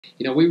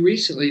You know, we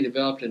recently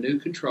developed a new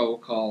control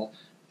called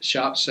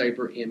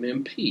ShopSabre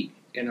MMP,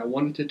 and I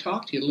wanted to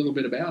talk to you a little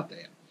bit about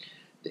that.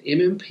 The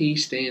MMP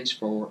stands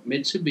for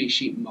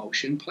Mitsubishi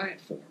Motion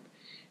Platform,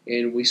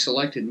 and we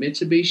selected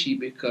Mitsubishi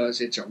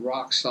because it's a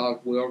rock-solid,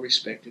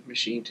 well-respected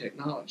machine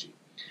technology.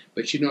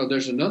 But you know,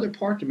 there's another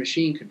part to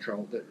machine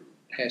control that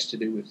has to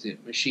do with the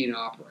machine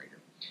operator,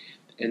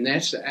 and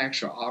that's the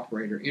actual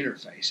operator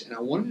interface. And I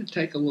wanted to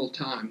take a little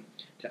time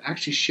to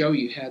actually show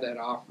you how that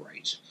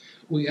operates.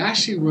 We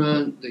actually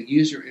run the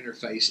user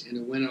interface in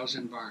a Windows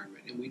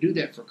environment, and we do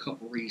that for a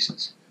couple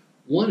reasons.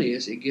 One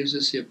is it gives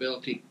us the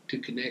ability to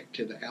connect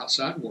to the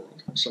outside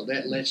world, so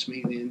that lets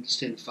me then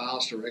send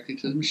files directly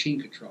to the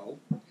machine control.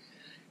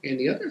 And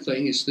the other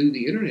thing is through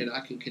the internet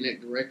I can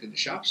connect directly to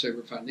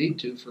ShopSabre if I need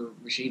to for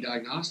machine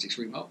diagnostics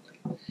remotely.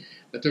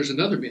 But there's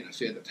another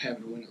benefit of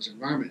having a Windows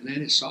environment, and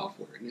that is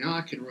software. Now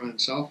I can run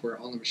software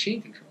on the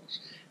machine controls.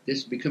 This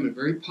is becoming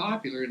very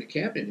popular in the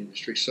cabinet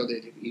industry, so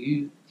that if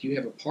you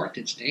have a part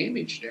that's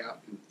damaged out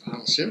in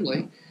final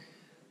assembly,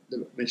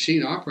 the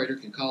machine operator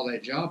can call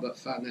that job up,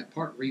 find that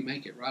part,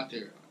 remake it right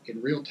there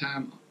in real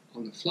time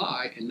on the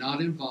fly, and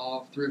not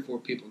involve 3 or 4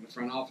 people in the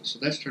front office. So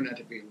that's turned out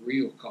to be a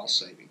real cost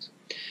savings.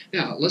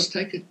 Now let's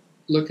take a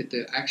look at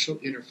the actual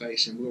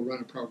interface, and we'll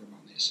run a program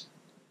on this.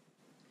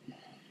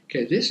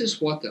 Okay, this is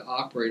what the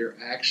operator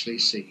actually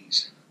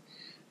sees.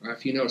 Right,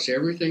 if you notice,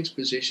 everything's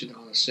positioned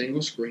on a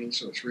single screen,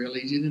 so it's real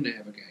easy to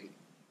navigate.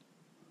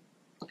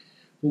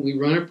 When we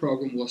run a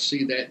program, we'll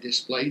see that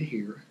displayed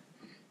here.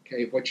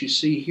 Okay, what you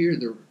see here,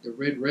 the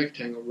red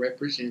rectangle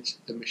represents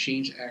the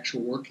machine's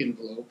actual work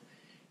envelope,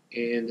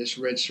 and this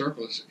red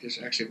circle is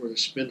actually where the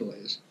spindle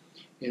is.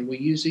 And we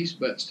use these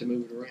buttons to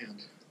move it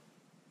around.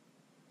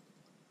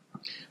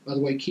 By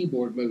the way,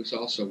 keyboard moves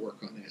also work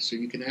on that, so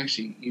you can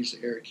actually use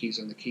the arrow keys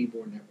on the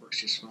keyboard, and that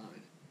works just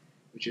fine,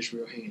 which is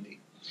real handy.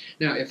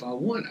 Now, if I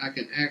want, I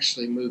can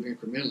actually move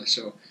incrementally.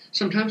 So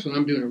sometimes when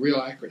I'm doing a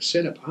real accurate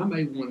setup, I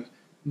may want to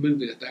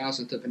move it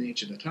 1/1000th of an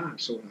inch at a time.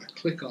 So when I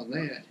click on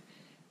that,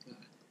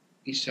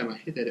 each time I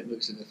hit that, it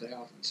moves it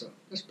 1/1000. So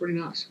that's pretty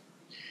nice.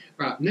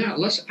 All right, now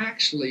let's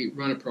actually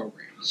run a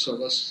program. So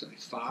let's say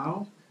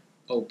File,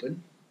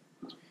 Open,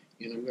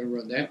 and I'm going to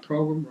run that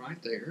program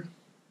right there.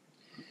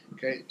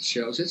 Okay, it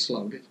shows it's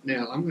loaded.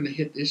 Now I'm going to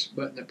hit this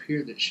button up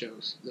here that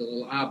shows the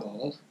little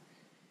eyeball,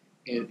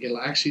 and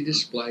it'll actually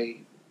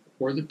display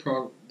where the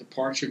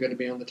parts are going to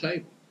be on the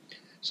table.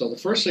 So the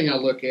first thing I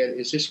look at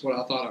is this what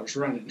I thought I was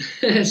running?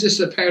 Is this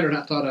the pattern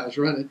I thought I was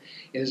running?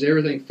 And does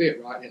everything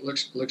fit right? And it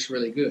looks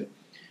really good.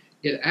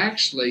 It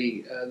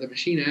actually, the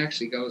machine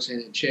actually goes in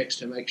and checks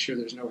to make sure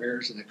there's no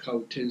errors in the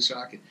code too, so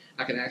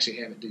I can actually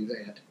have it do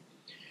that.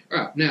 All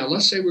right, now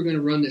let's say we're going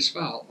to run this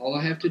file. All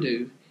I have to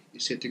do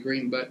is hit the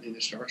green button and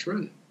it starts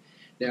running.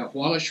 Now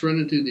while it's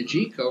running through the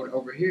G code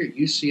over here,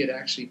 you see it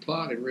actually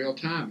plot in real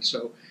time.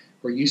 So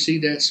where you see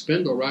that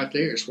spindle right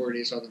there is where it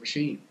is on the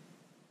machine.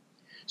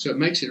 So it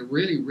makes it a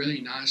really, really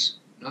nice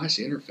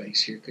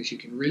interface here, because you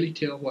can really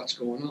tell what's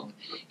going on.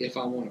 If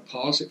I want to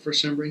pause it for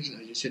some reason,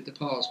 I just hit the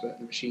pause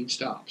button, the machine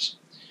stops.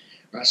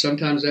 Right,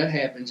 sometimes that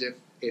happens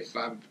if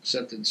I'm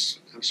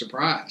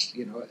surprised.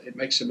 You know, it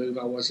makes a move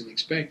I wasn't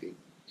expecting.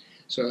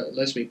 So it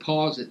lets me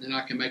pause it, and then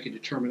I can make a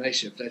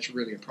determination if that's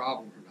really a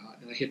problem or not.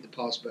 And I hit the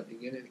pause button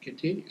again, and it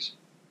continues.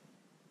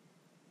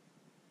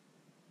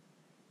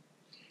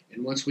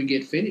 And once we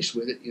get finished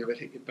with it, you know,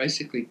 it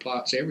basically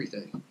plots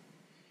everything.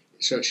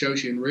 So it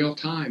shows you in real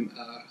time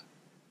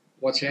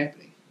what's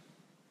happening.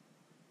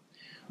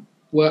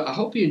 Well, I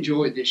hope you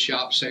enjoyed this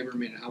ShopSabre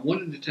Minute. I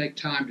wanted to take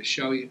time to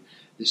show you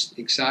this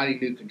exciting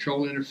new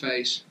control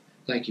interface.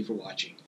 Thank you for watching.